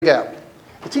Go.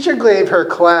 The teacher gave her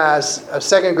class of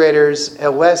second graders a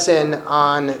lesson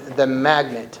on the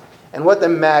magnet and what the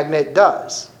magnet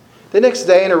does. The next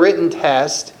day in a written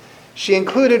test, she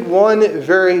included one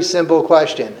very simple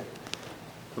question.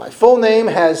 My full name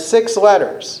has 6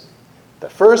 letters. The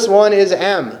first one is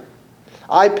M.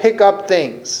 I pick up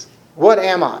things. What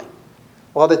am I?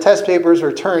 While the test papers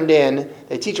were turned in,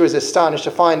 the teacher was astonished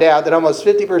to find out that almost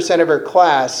 50% of her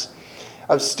class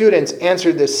of students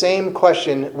answered the same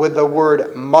question with the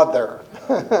word mother.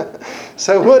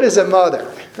 So what is a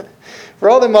mother? For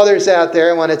all the mothers out there,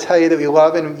 I want to tell you that we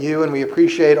love you and we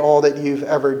appreciate all that you've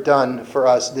ever done for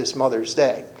us this Mother's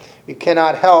Day. We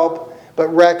cannot help but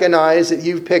recognize that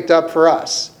you've picked up for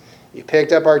us. You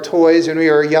picked up our toys when we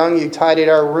were young, you tidied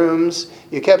our rooms,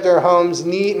 you kept our homes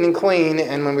neat and clean,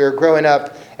 and when we were growing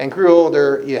up and grew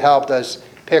older, you helped us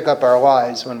pick up our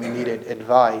lives when we needed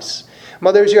advice.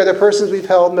 Mothers, you are the persons we've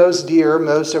held most dear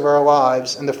most of our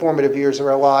lives and the formative years of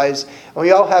our lives, and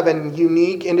we all have a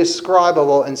unique,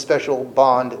 indescribable, and special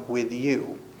bond with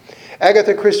you.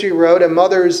 Agatha Christie wrote, a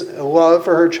mother's love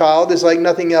for her child is like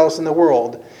nothing else in the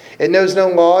world. It knows no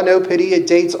law, no pity, it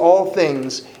dates all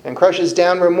things and crushes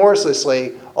down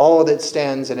remorselessly all that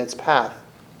stands in its path.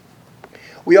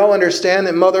 We all understand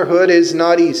that motherhood is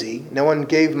not easy. No one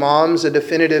gave moms a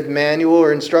definitive manual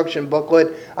or instruction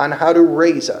booklet on how to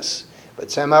raise us. But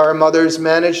somehow our mothers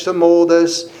managed to mold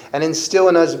us and instill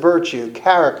in us virtue,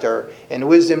 character, and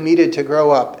wisdom needed to grow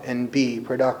up and be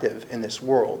productive in this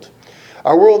world.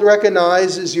 Our world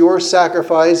recognizes your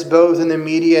sacrifice, both in the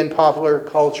media and popular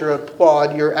culture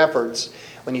applaud your efforts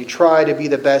when you try to be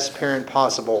the best parent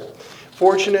possible.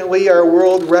 Fortunately, our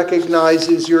world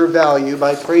recognizes your value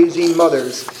by praising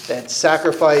mothers that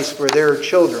sacrifice for their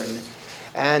children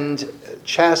and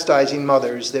chastising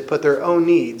mothers that put their own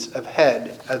needs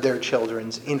ahead of their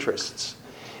children's interests.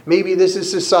 Maybe this is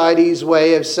society's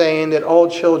way of saying that all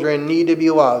children need to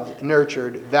be loved,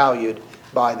 nurtured, valued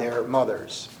by their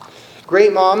mothers.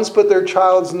 Great moms put their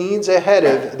child's needs ahead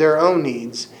of their own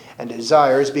needs and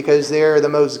desires because they are the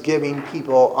most giving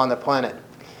people on the planet.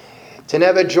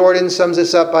 Taneva Jordan sums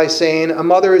this up by saying, a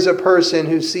mother is a person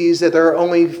who sees that there are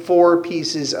only 4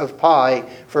 pieces of pie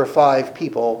for 5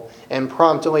 people and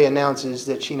promptly announces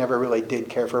that she never really did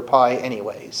care for pie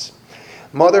anyways.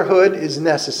 Motherhood is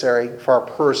necessary for our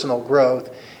personal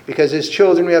growth because as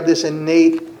children we have this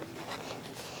innate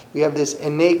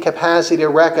capacity to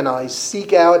recognize,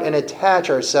 seek out, and attach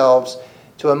ourselves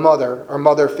to a mother or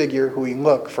mother figure who we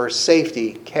look for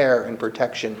safety, care, and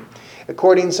protection.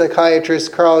 According to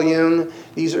psychiatrist Carl Jung,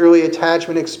 these early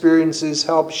attachment experiences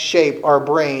help shape our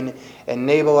brain and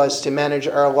enable us to manage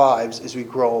our lives as we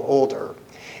grow older.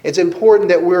 It's important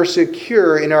that we're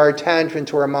secure in our attachment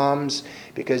to our moms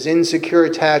because insecure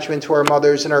attachment to our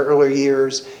mothers in our early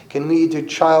years can lead to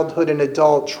childhood and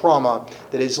adult trauma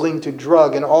that is linked to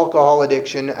drug and alcohol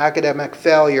addiction, academic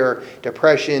failure,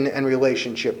 depression, and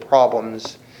relationship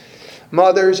problems.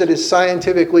 Mothers, it is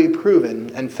scientifically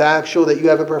proven and factual that you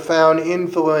have a profound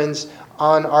influence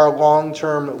on our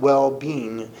long-term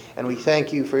well-being, and we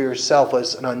thank you for your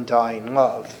selfless and undying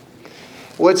love.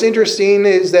 What's interesting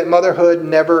is that motherhood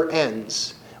never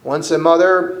ends. Once a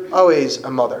mother, always a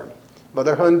mother.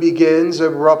 Motherhood begins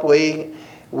abruptly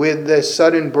with the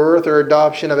sudden birth or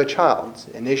adoption of a child.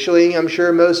 Initially, I'm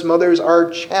sure most mothers are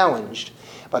challenged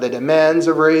by the demands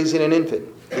of raising an infant.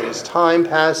 Yet as time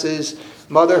passes,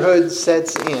 motherhood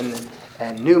sets in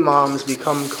and new moms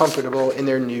become comfortable in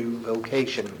their new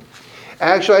vocation.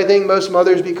 Actually, I think most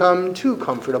mothers become too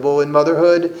comfortable in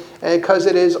motherhood because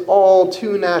it is all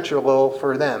too natural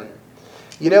for them.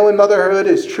 You know when motherhood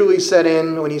is truly set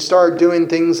in, when you start doing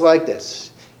things like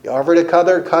this. You offer to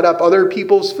cut up other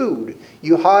people's food.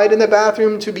 You hide in the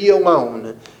bathroom to be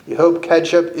alone. You hope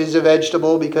ketchup is a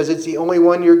vegetable because it's the only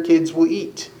one your kids will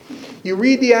eat. You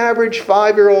read the average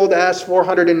 5-year-old ask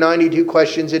 492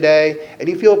 questions a day, and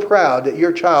you feel proud that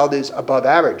your child is above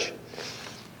average.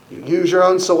 You use your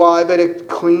own saliva to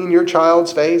clean your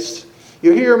child's face.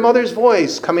 You hear your mother's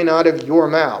voice coming out of your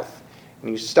mouth, and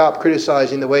you stop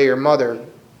criticizing the way your mother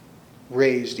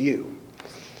raised you.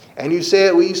 And you say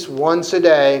at least once a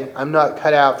day, I'm not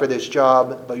cut out for this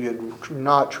job, but you'd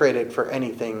not trade it for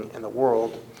anything in the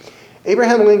world.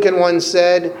 Abraham Lincoln once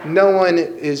said, no one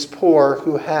is poor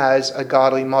who has a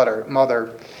godly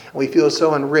mother. We feel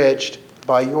so enriched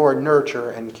by your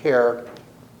nurture and care.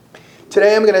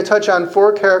 Today I'm going to touch on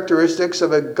 4 characteristics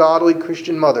of a godly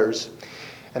Christian mothers.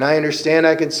 And I understand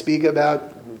I could speak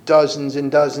about dozens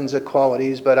and dozens of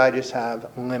qualities, but I just have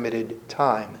limited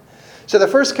time. So the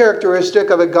first characteristic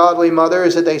of a godly mother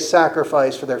is that they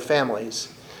sacrifice for their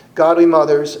families. Godly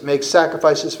mothers make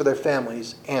sacrifices for their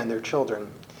families and their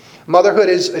children. Motherhood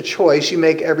is a choice you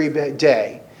make every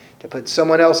day to put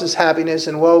someone else's happiness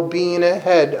and well-being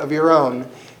ahead of your own,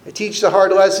 to teach the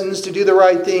hard lessons, to do the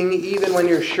right thing even when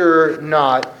you're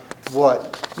not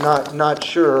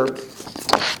sure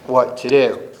what to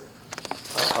do.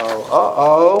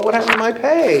 What happened to my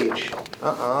page?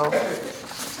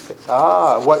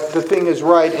 What the thing is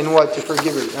right and what to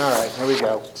forgive. All right, here we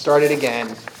go. Start it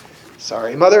again.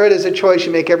 Sorry. Motherhood is a choice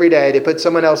you make every day to put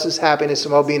someone else's happiness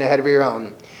and well-being ahead of your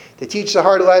own, to teach the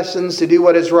hard lessons, to do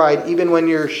what is right even when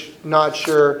you're not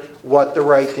sure what the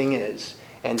right thing is,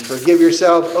 and to forgive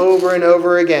yourself over and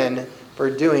over again for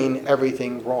doing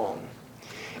everything wrong.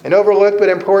 An overlooked but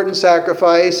important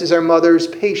sacrifice is our mother's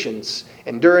patience,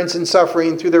 endurance, and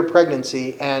suffering through their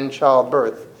pregnancy and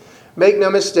childbirth. Make no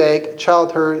mistake,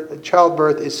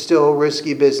 childbirth is still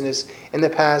risky business in the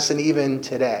past and even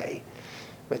today.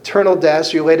 Maternal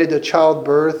deaths related to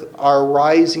childbirth are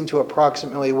rising to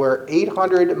approximately where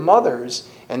 800 mothers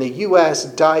in the U.S.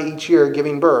 die each year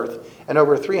giving birth, and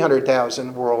over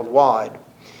 300,000 worldwide.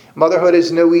 Motherhood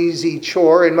is no easy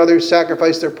chore, and mothers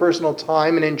sacrifice their personal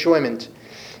time and enjoyment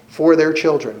for their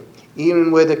children.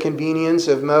 Even with the convenience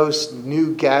of most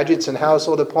new gadgets and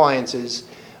household appliances,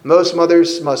 most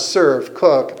mothers must serve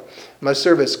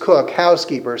as cook,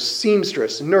 housekeeper,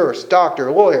 seamstress, nurse,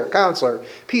 doctor, lawyer, counselor,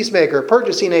 peacemaker,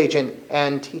 purchasing agent,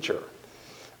 and teacher.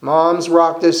 Moms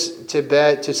rocked us to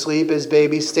bed, to sleep as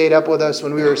babies, stayed up with us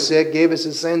when we were sick, gave us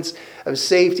a sense of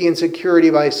safety and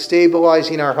security by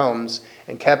stabilizing our homes,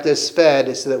 and kept us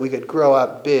fed so that we could grow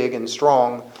up big and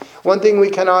strong. One thing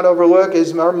we cannot overlook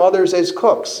is our mothers as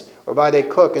cooks, whereby they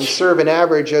cook and serve an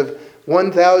average of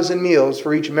 1,000 meals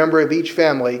for each member of each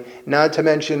family, not to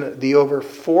mention the over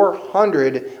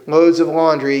 400 loads of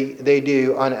laundry they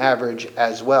do on average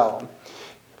as well.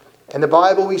 In the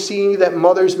Bible, we see that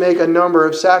mothers make a number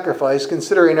of sacrifices,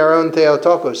 considering our own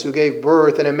Theotokos, who gave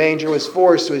birth in a manger, was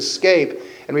forced to escape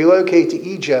and relocate to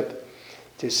Egypt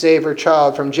to save her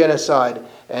child from genocide,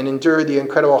 and endured the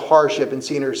incredible hardship in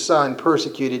seeing her son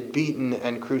persecuted, beaten,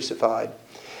 and crucified.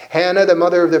 Hannah, the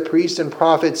mother of the priest and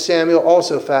prophet Samuel,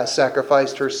 also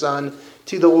sacrificed her son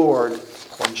to the Lord.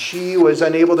 When she was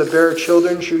unable to bear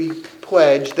children, she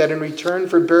pledged that in return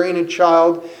for bearing a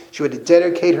child, she would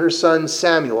dedicate her son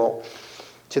Samuel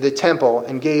to the temple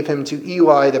and gave him to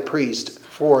Eli the priest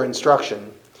for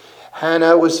instruction.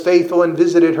 Hannah was faithful and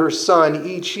visited her son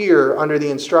each year under the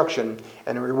instruction,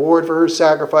 and in reward for her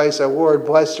sacrifice, the Lord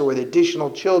blessed her with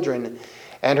additional children,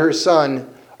 and her son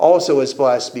also was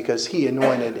blessed because he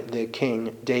anointed the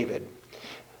King David.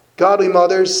 Godly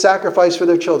mothers sacrifice for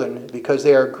their children because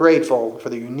they are grateful for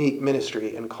their unique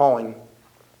ministry and calling.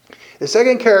 The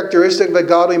second characteristic of a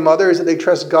godly mother is that they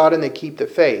trust God and they keep the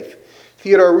faith.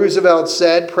 Theodore Roosevelt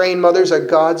said, "Praying mothers are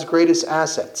God's greatest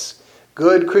assets."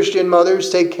 Good Christian mothers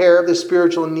take care of the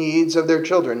spiritual needs of their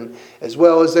children as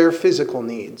well as their physical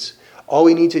needs. All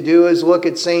we need to do is look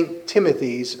at St.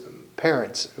 Timothy's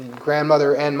parents,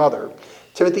 grandmother and mother.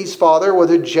 Timothy's father was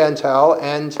a Gentile,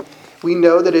 and we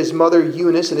know that his mother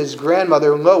Eunice and his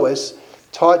grandmother Lois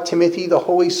taught Timothy the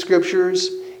Holy Scriptures.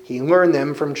 He learned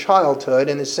them from childhood,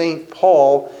 and St.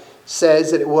 Paul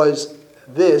says that it was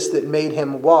this that made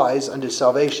him wise unto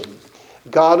salvation.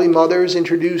 Godly mothers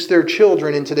introduce their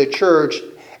children into the church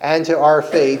and to our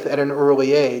faith at an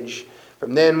early age.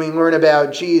 From then we learn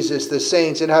about Jesus, the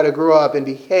saints, and how to grow up and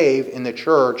behave in the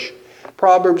church.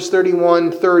 Proverbs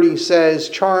 31:30 says,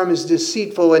 "Charm is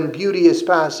deceitful and beauty is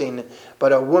passing,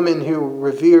 but a woman who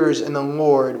reveres in the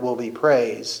Lord will be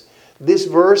praised." This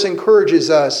verse encourages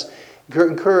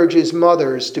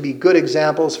mothers to be good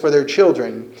examples for their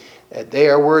children, that they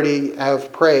are worthy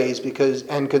of praise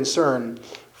and concern,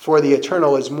 for the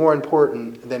eternal is more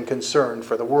important than concern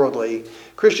for the worldly.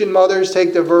 Christian mothers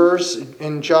take the verse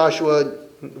in Joshua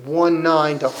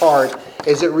 1:9 to heart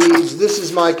as it reads, "This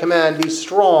is my command, be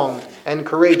strong and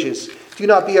courageous. Do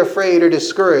not be afraid or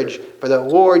discouraged, for the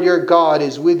Lord your God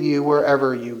is with you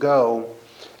wherever you go."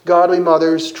 Godly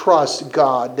mothers trust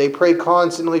God. They pray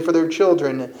constantly for their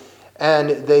children, and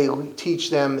they teach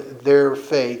them their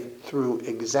faith through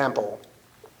example.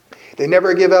 They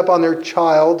never give up on their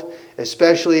child,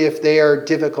 especially if they are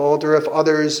difficult or if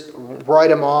others write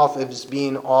them off as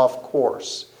being off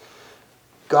course.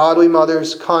 Godly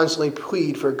mothers constantly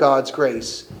plead for God's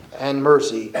grace and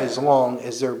mercy as long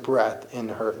as there's breath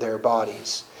in their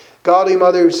bodies. Godly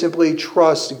mothers simply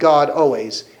trust God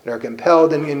always and are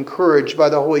compelled and encouraged by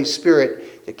the Holy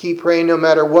Spirit to keep praying no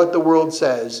matter what the world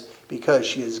says, because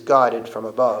she is guided from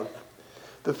above.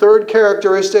 The third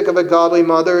characteristic of a godly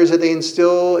mother is that they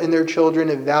instill in their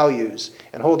children values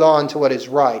and hold on to what is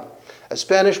right. A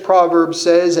Spanish proverb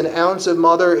says, "An ounce of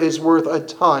mother is worth a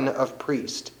ton of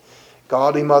priest."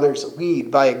 Godly mothers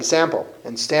lead by example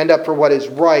and stand up for what is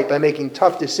right by making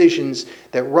tough decisions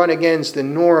that run against the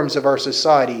norms of our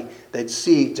society that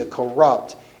seek to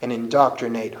corrupt and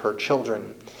indoctrinate her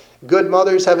children. Good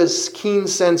mothers have a keen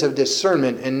sense of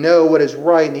discernment and know what is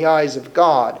right in the eyes of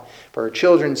God for her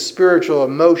children's spiritual,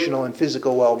 emotional, and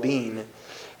physical well-being.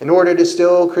 In order to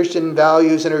instill Christian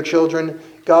values in her children,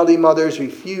 godly mothers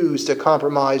refuse to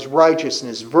compromise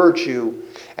righteousness, virtue,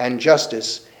 and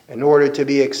justice in order to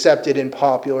be accepted and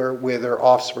popular with their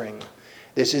offspring.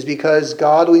 This is because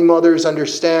godly mothers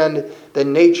understand the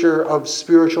nature of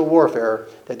spiritual warfare,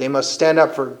 that they must stand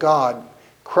up for God,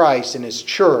 Christ, and His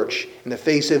church in the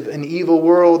face of an evil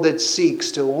world that seeks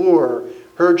to lure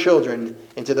her children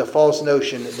into the false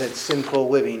notion that sinful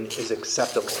living is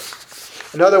acceptable.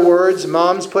 In other words,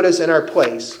 moms put us in our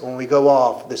place when we go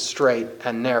off the straight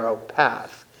and narrow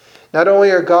path. Not only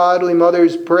are godly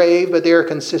mothers brave, but they are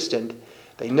consistent.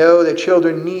 They know that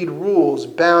children need rules,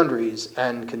 boundaries,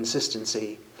 and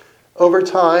consistency. Over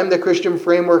time, the Christian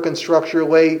framework and structure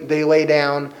they lay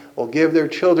down will give their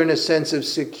children a sense of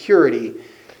security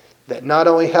that not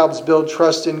only helps build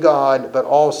trust in God, but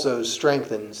also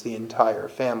strengthens the entire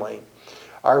family.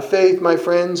 Our faith, my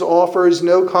friends, offers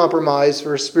no compromise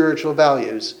for spiritual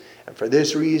values, and for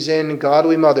this reason,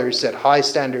 godly mothers set high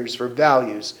standards for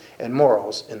values and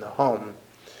morals in the home.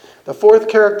 The fourth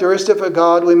characteristic of a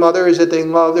godly mother is that they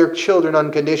love their children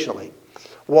unconditionally.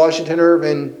 Washington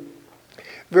Irving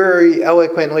very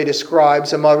eloquently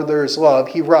describes a mother's love.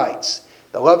 He writes,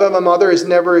 "The love of a mother is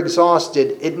never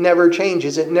exhausted, it never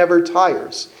changes, it never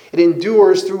tires. It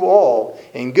endures through all.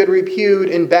 In good repute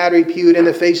and bad repute, in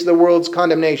the face of the world's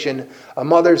condemnation, a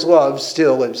mother's love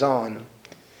still lives on."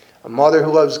 A mother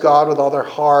who loves God with all her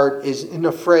heart is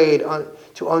unafraid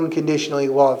to unconditionally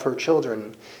love her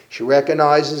children. She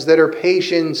recognizes that her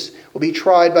patience will be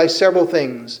tried by several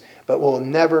things, but will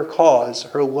never cause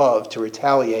her love to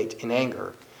retaliate in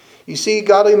anger. You see,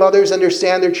 godly mothers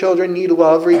understand their children need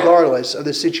love regardless of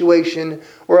the situation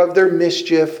or of their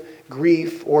mischief,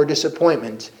 grief, or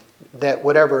disappointment, that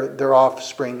whatever their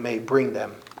offspring may bring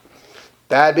them.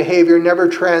 Bad behavior never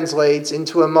translates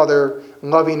into a mother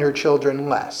loving her children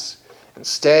less.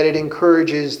 Instead, it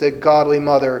encourages the godly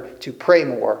mother to pray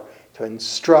more, to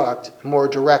instruct more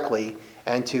directly,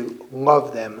 and to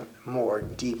love them more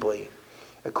deeply.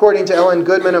 According to Ellen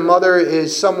Goodman, a mother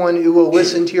is someone who will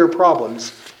listen to your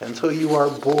problems until you are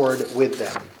bored with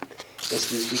them.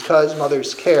 This is because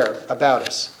mothers care about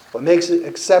us. What makes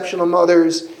exceptional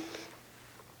mothers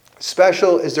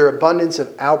special is their abundance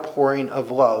of outpouring of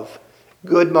love.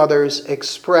 Good mothers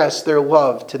express their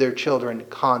love to their children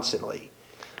constantly.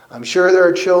 I'm sure there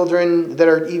are children that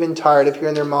are even tired of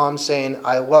hearing their moms saying,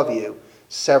 "I love you,"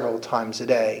 several times a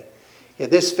day. Yet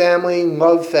this family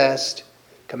love fest,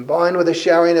 combined with a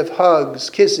showering of hugs,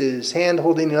 kisses,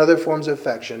 hand-holding, and other forms of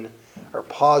affection, are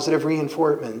positive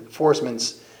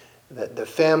reinforcements that the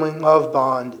family love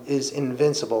bond is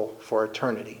invincible for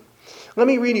eternity. Let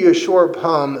me read you a short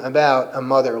poem about a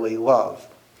motherly love.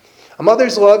 A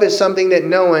mother's love is something that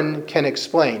no one can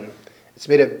explain. It's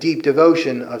made of deep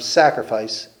devotion, of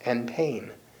sacrifice and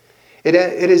pain. It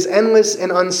is endless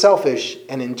and unselfish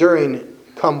and enduring,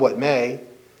 come what may,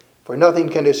 for nothing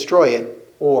can destroy it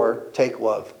or take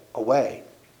love away.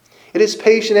 It is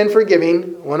patient and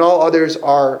forgiving when all others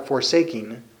are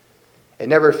forsaking. It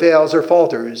never fails or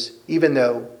falters, even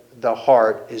though the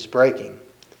heart is breaking.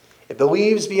 It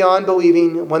believes beyond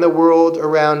believing when the world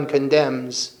around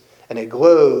condemns, and it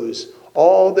glows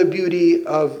all the beauty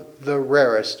of the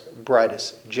rarest,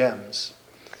 brightest gems.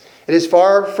 It is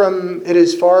far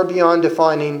beyond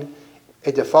defining.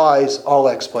 It defies all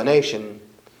explanation,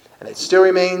 and it still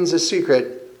remains a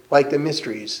secret like the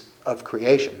mysteries of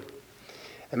creation.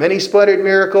 A many splendid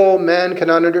miracle man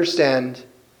cannot understand,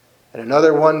 and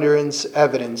another wondrous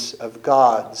evidence of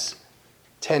God's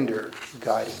tender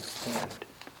guiding hand.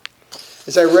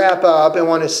 As I wrap up, I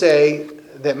want to say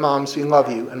that moms, we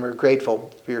love you and we're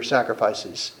grateful for your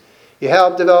sacrifices. You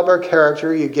helped develop our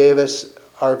character, you gave us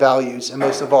our values, and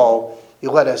most of all,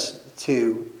 you led us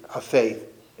to a faith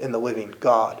in the living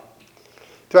God.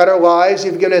 Throughout our lives,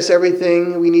 you've given us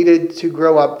everything we needed to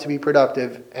grow up to be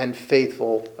productive and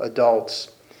faithful adults.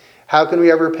 How can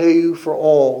we ever pay you for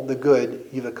all the good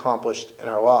you've accomplished in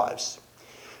our lives?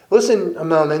 Listen a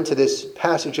moment to this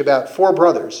passage about four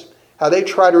brothers, how they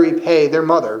try to repay their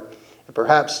mother, and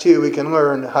perhaps too we can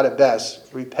learn how to best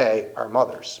repay our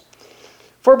mothers.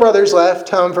 Four brothers left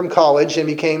home from college and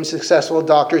became successful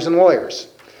doctors and lawyers.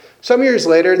 Some years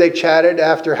later, they chatted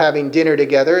after having dinner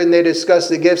together, and they discussed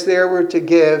the gifts they were to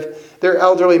give their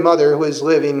elderly mother who was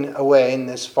living away in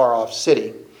this far-off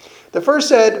city. The first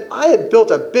said, "I had built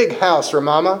a big house for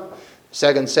Mama. The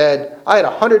second said, I had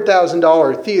a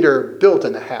 $100,000 theater built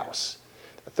in the house.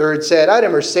 The third said, I had a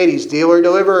Mercedes dealer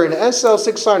deliver an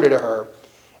SL600 to her.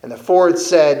 And the fourth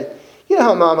said, you know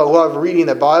how Mama loved reading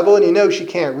the Bible, and you know she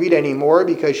can't read anymore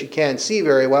because she can't see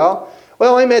very well.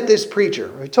 Well, I met this preacher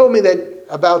who told me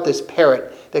about this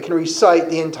parrot that can recite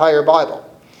the entire Bible.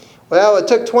 Well, it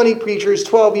took 20 preachers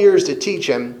 12 years to teach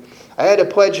him. I had to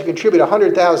pledge to contribute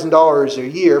 $100,000 a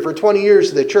year for 20 years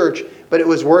to the church, but it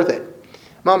was worth it.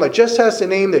 Mama just has to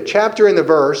name the chapter and the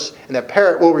verse, and the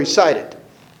parrot will recite it.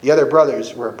 The other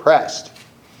brothers were impressed.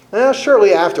 Now,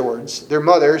 shortly afterwards, their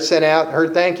mother sent out her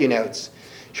thank you notes.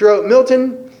 She wrote,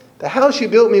 Milton, the house you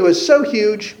built me was so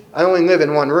huge, I only live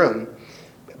in one room,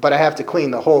 but I have to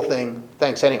clean the whole thing.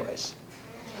 Thanks anyways.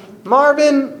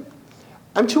 Marvin,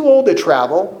 I'm too old to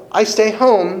travel. I stay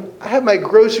home. I have my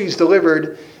groceries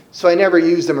delivered, so I never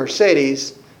use the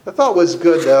Mercedes. The thought was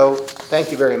good, though.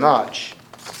 Thank you very much.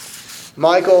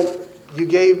 Michael, you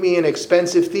gave me an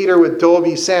expensive theater with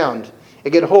Dolby sound.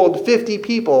 It could hold 50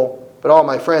 people, but all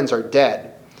my friends are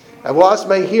dead. I've lost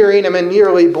my hearing. I'm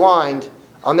nearly blind.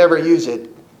 I'll never use it.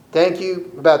 Thank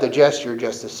you about the gesture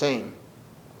just the same.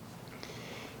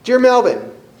 Dear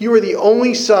Melvin, you were the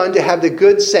only son to have the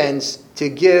good sense to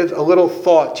give a little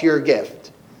thought to your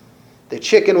gift. The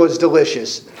chicken was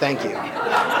delicious. Thank you.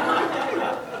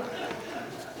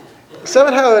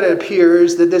 Somehow it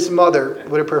appears that this mother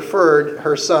would have preferred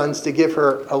her sons to give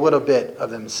her a little bit of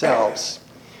themselves.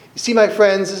 You see, my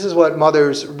friends, this is what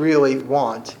mothers really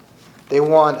want. They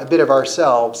want a bit of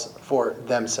ourselves for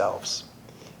themselves.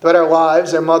 Throughout our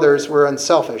lives, our mothers were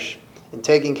unselfish in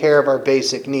taking care of our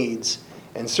basic needs,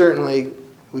 and certainly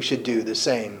we should do the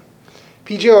same.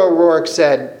 P.J. O'Rourke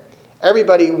said,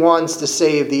 everybody wants to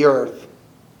save the earth.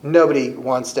 Nobody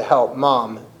wants to help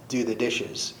mom do the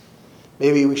dishes.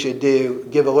 Maybe we should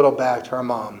give a little back to our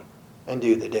mom and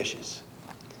do the dishes.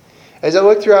 As I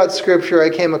looked throughout Scripture, I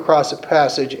came across a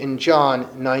passage in John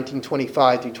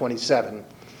 19:25 through 27,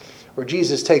 where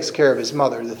Jesus takes care of his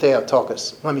mother, the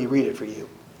Theotokos. Let me read it for you.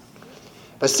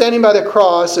 But standing by the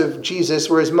cross of Jesus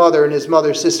were his mother and his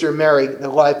mother's sister Mary, the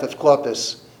wife of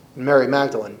Clopas, and Mary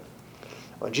Magdalene.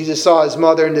 When Jesus saw his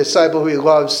mother and the disciple who he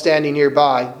loved standing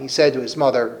nearby, he said to his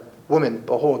mother, Woman,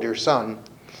 behold your son.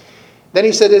 Then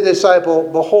he said to the disciple,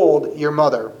 Behold your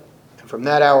mother. And from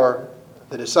that hour,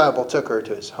 the disciple took her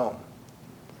to his home.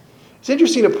 It's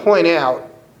interesting to point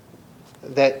out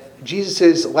that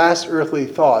Jesus' last earthly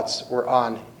thoughts were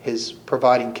on his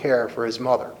providing care for his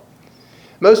mother.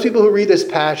 Most people who read this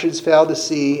passage fail to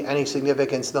see any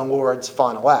significance in the Lord's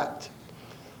final act.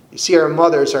 You see, our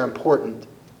mothers are important,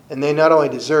 and they not only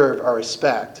deserve our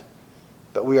respect,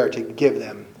 but we are to give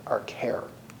them our care.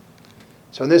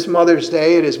 So on this Mother's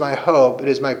Day, it is my hope, it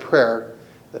is my prayer,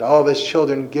 that all of us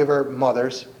children give our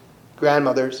mothers,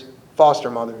 grandmothers,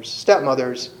 foster mothers,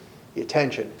 stepmothers, the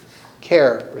attention,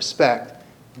 care, respect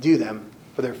due them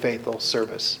for their faithful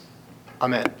service.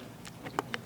 Amen.